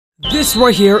This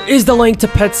right here is the link to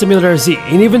Pet Simulator Z,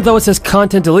 and even though it says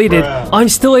content deleted, I'm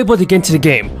still able to get into the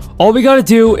game. All we gotta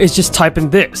do is just type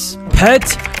in this, Pet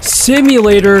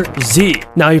Simulator Z.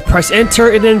 Now you press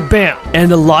enter and then bam, and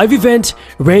the live event,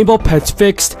 Rainbow Pets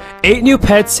Fixed, 8 new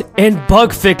pets, and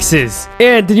bug fixes.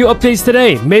 And the new updates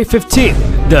today, May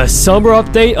 15th, the summer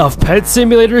update of Pet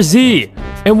Simulator Z.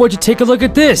 And would you take a look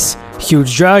at this?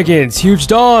 Huge dragons, huge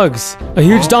dogs, a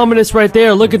huge Dominus right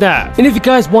there, look at that. And if you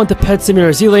guys want the Pet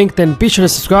Simulator Z link, then be sure to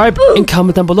subscribe and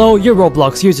comment down below your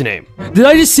Roblox username. Did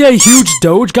I just say a huge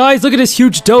Doge, guys? Look at this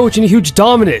huge Doge and a huge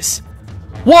Dominus.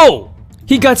 Whoa!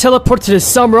 He got teleported to the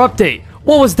summer update.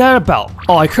 What was that about?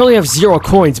 Oh, I currently have 0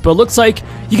 coins, but it looks like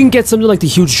you can get something like the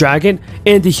huge dragon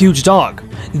and the huge dog.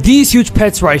 These huge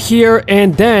pets right here,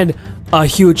 and then a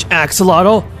huge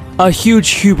axolotl, a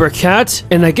huge Huber cat,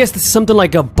 and I guess this is something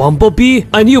like a bumblebee.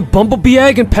 A new bumblebee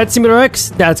egg in Pet Simulator X.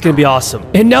 That's gonna be awesome.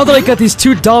 And now that I got these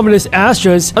 2 Dominus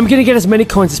Astras, I'm gonna get as many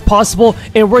coins as possible,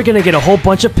 and we're gonna get a whole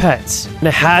bunch of pets. And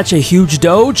I hatch a huge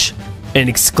Doge, an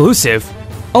exclusive.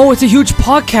 Oh, it's a huge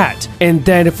Podcat. And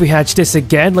then if we hatch this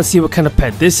again, let's see what kind of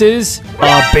pet this is.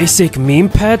 A basic meme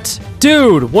pet.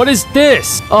 Dude, what is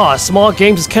this? Oh, Small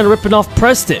Games is kind of ripping off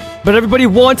Preston. But everybody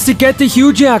wants to get the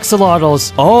huge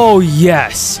axolotls. Oh,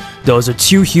 yes. Those are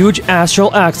 2 huge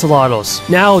astral axolotls.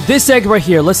 Now, this egg right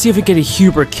here, let's see if we get a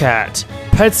Huber cat.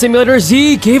 Pet Simulator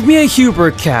Z gave me a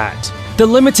Huber cat. The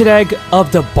limited egg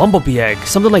of the bumblebee egg.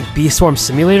 Something like Bee Swarm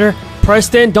Simulator.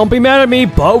 Preston, don't be mad at me,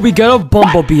 but we got a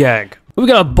bumblebee egg. We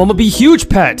got a bumblebee huge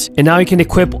pet. And now you can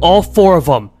equip all 4 of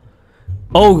them.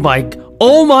 Oh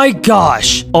my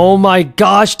gosh. Oh my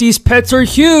gosh, these pets are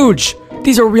huge.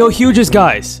 These are real huges,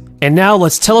 guys. And now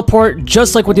let's teleport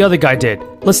just like what the other guy did.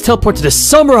 Let's teleport to the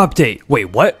summer update.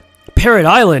 Wait, what? Parrot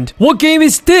Island? What game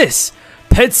is this?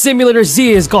 Pet Simulator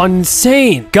Z has gone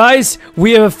insane. Guys,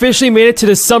 we have officially made it to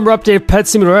the summer update of Pet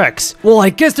Simulator X. Well, I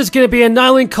guess there's gonna be an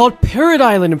island called Parrot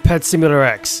Island in Pet Simulator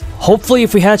X. Hopefully,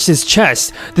 if we hatch this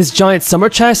chest, this giant summer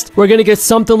chest, we're gonna get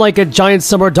something like a giant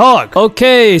summer dog.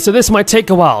 Okay, so this might take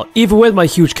a while, even with my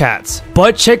huge cats.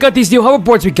 But check out these new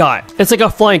hoverboards we got. It's like a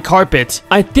flying carpet.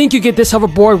 I think you get this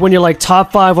hoverboard when you're like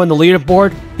top 5 on the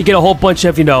leaderboard. You get a whole bunch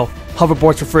of,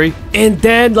 hoverboards for free. And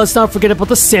then let's not forget about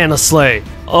the Santa sleigh.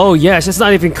 Oh yes, it's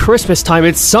not even Christmas time,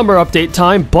 it's summer update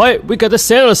time, but we got the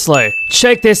Santa sleigh.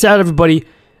 Check this out, everybody.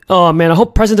 Oh man, I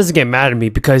hope Preston doesn't get mad at me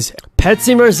because Pet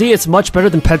Simulator Z is much better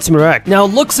than Pet Simulator X. Now, it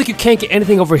looks like you can't get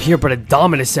anything over here but a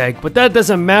Dominus egg, but that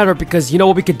doesn't matter because you know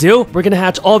what we could do? We're gonna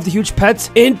hatch all of the huge pets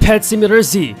in Pet Simulator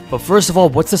Z. But first of all,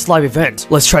 what's this live event?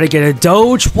 Let's try to get a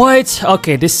Doge. What?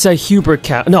 Okay, this is a Huber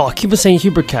cat. No, I keep on saying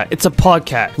Huber cat. It's a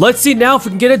Podcat. Let's see now if we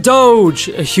can get a Doge.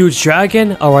 A huge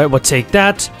dragon. All right, we'll take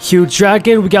that. Huge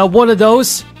dragon. We got one of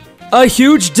those. A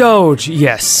huge Doge.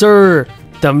 Yes, sir.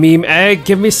 The meme egg.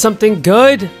 Give me something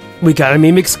good. We got a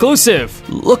meme exclusive.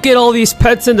 Look at all these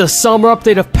pets in the summer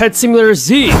update of Pet Simulator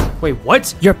Z. Wait,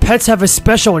 what? Your pets have a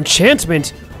special enchantment?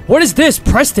 What is this,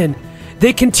 Preston?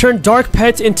 They can turn dark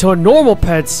pets into a normal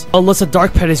pets unless a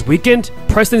dark pet is weakened.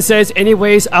 Preston says,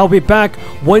 anyways, I'll be back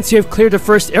once you have cleared the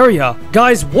first area.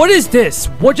 Guys, what is this?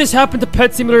 What just happened to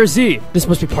Pet Simulator Z? This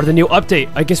must be part of the new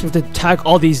update. I guess we have to attack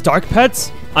all these dark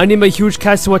pets? I need my huge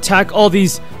cats to attack all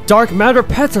these dark matter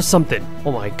pets or something.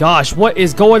 Oh my gosh, what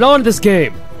is going on in this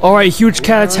game? Alright, huge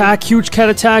cat attack, huge cat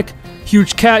attack,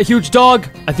 huge cat, huge dog.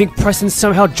 I think Preston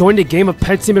somehow joined the game of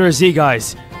Pet Simulator Z,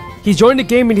 guys. He joined the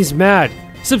game and he's mad.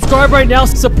 Subscribe right now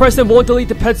so Preston won't delete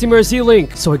the Pet Simulator Z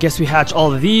link. So I guess we hatch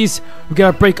all of these. We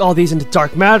gotta break all these into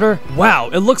dark matter. Wow,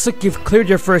 it looks like you've cleared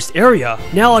your first area.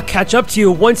 Now I'll catch up to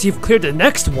you once you've cleared the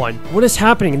next one. What is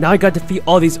happening? Now I gotta defeat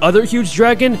all these other huge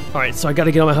dragon? Alright, so I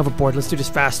gotta get on my hoverboard. Let's do this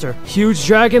faster. Huge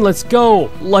dragon, let's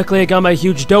go. Luckily I got my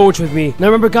huge Doge with me. Now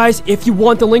remember guys, if you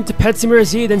want the link to Pet Simulator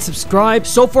Z, then subscribe.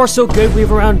 So far so good.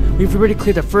 We've already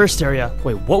cleared the first area.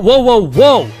 Wait,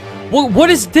 whoa.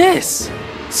 What is this?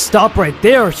 Stop right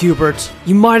there, Hubert.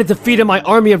 You might have defeated my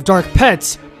army of dark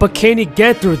pets, but can you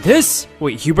get through this?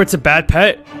 Wait, Hubert's a bad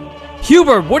pet?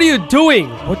 Hubert, what are you doing?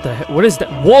 What the heck? What is that?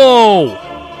 Whoa!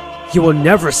 You will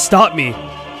never stop me.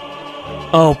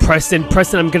 Oh, Preston,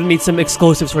 I'm gonna need some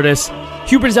explosives for this.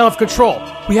 Hubert is out of control.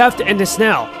 We have to end this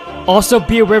now. Also,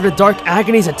 be aware of the Dark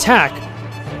Agony's attack.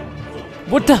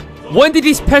 What the? When did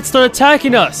these pets start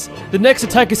attacking us? The next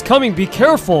attack is coming, be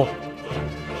careful.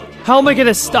 How am I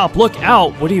gonna stop? Look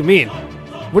out. What do you mean?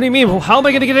 What do you mean? How am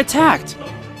I gonna get attacked?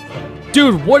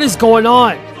 Dude, what is going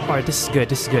on? Alright, this is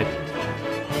good.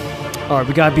 Alright,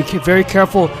 we gotta be very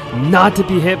careful not to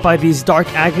be hit by these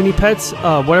Dark Agony pets.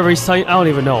 Whatever he's telling, I don't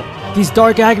even know. These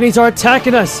Dark Agonies are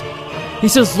attacking us. He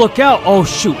says, look out. Oh,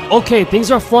 shoot. Okay,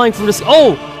 things are flying from this.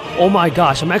 Oh my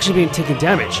gosh, I'm actually being taken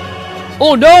damage.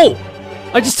 Oh no!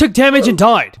 I just took damage and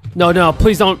died. No, no,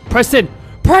 please don't. Preston!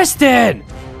 Preston!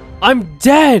 I'm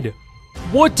dead!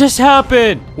 What just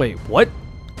happened? Wait, what?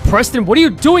 Preston, what are you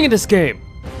doing in this game?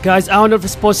 Guys, I don't know if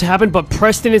it's supposed to happen, but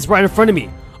Preston is right in front of me.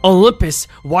 Olympus,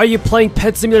 why are you playing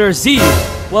Pet Simulator Z?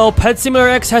 Well, Pet Simulator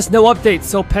X has no updates,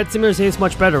 so Pet Simulator Z is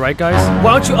much better, right guys?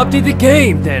 Why don't you update the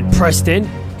game then, Preston?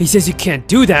 He says you can't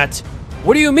do that.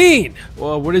 What do you mean?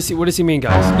 Well, what does he mean,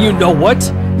 guys? You know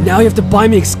what? Now you have to buy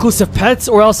me exclusive pets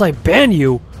or else I ban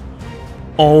you.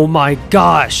 Oh my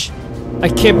gosh. I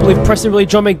can't believe Preston really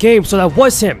joined my game, so that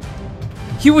was him.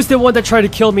 He was the one that tried to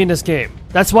kill me in this game.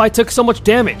 That's why I took so much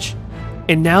damage.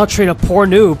 And now trade a poor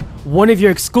noob one of your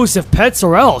exclusive pets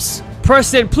or else.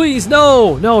 Preston, please,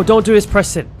 no! No, don't do this,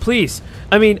 Preston. Please.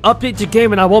 I mean, update your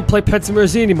game and I won't play Pet Simulator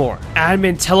Z anymore.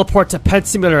 Admin teleport to Pet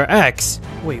Simulator X.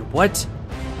 Wait, what?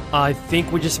 I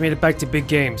think we just made it back to big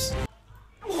games.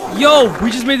 Yo,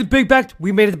 we just made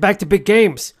we made it back to big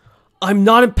games. I'm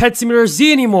not in Pet Simulator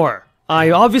Z anymore.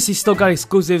 I obviously still got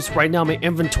exclusives right now in my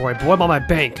inventory, but what about my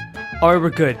bank? Alright, we're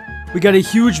good. We got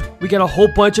a whole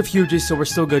bunch of huges, so we're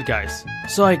still good, guys.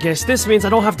 So I guess this means I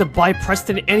don't have to buy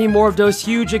Preston any more of those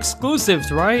huge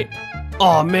exclusives, right?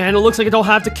 Oh man, it looks like I don't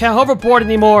have the cat hoverboard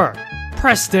anymore.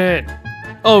 Preston.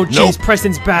 Oh jeez, nope.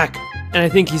 Preston's back. And I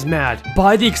think he's mad.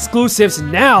 Buy the exclusives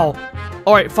now.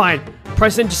 Alright, fine.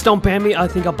 Preston, just don't ban me. I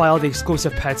think I'll buy all the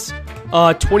exclusive pets.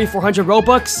 2,400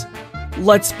 Robux.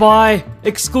 Let's buy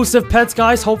exclusive pets,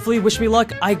 guys. Hopefully, wish me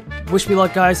luck. Wish me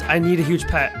luck, guys. I need a huge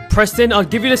pet. Preston, I'll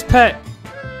give you this pet.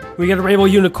 We got a rainbow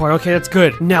unicorn. Okay, that's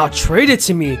good. Now trade it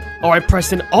to me. Alright,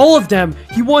 Preston, all of them.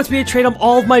 He wants me to trade him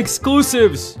all of my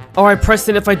exclusives. Alright,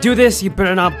 Preston, if I do this, you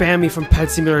better not ban me from Pet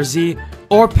Simulator Z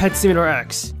or Pet Simulator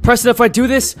X. Preston, if I do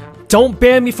this, don't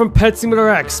ban me from Pet Simulator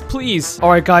X, please.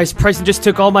 Alright, guys, Preston just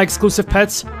took all my exclusive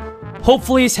pets.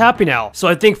 Hopefully, he's happy now. So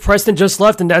I think Preston just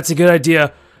left, and that's a good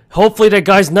idea. Hopefully that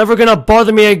guy's never gonna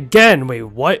bother me again. Wait,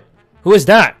 what? Who is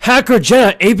that? Hacker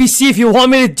Jenna, ABC if you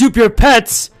want me to dupe your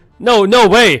pets. No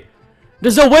way.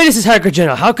 There's no way this is Hacker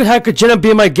Jenna. How could Hacker Jenna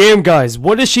be in my game, guys?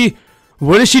 What is she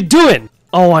doing?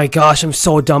 Oh my gosh, I'm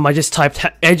so dumb. I just typed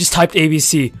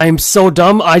ABC. I am so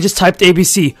dumb. I just typed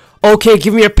ABC. Okay,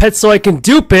 give me your pets so I can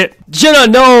dupe it. Jenna,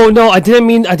 no, I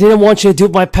didn't want you to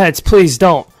dupe my pets. Please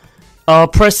don't.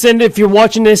 Preston, if you're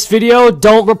watching this video,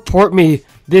 don't report me.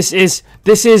 This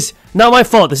is not my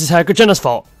fault. This is Hacker Jenna's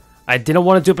fault. I didn't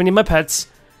want to dupe any of my pets.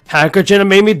 Hacker Jenna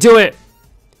made me do it.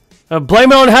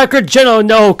 Blame it on Hacker Jenna.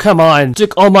 No, come on.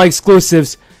 Took all my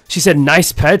exclusives. She said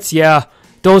nice pets. Yeah,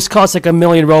 those cost like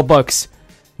 1,000,000 Robux.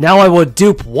 Now I will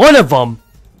dupe one of them.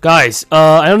 Guys,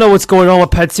 I don't know what's going on with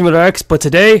Pet Simulator X, but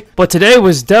today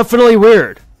was definitely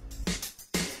weird.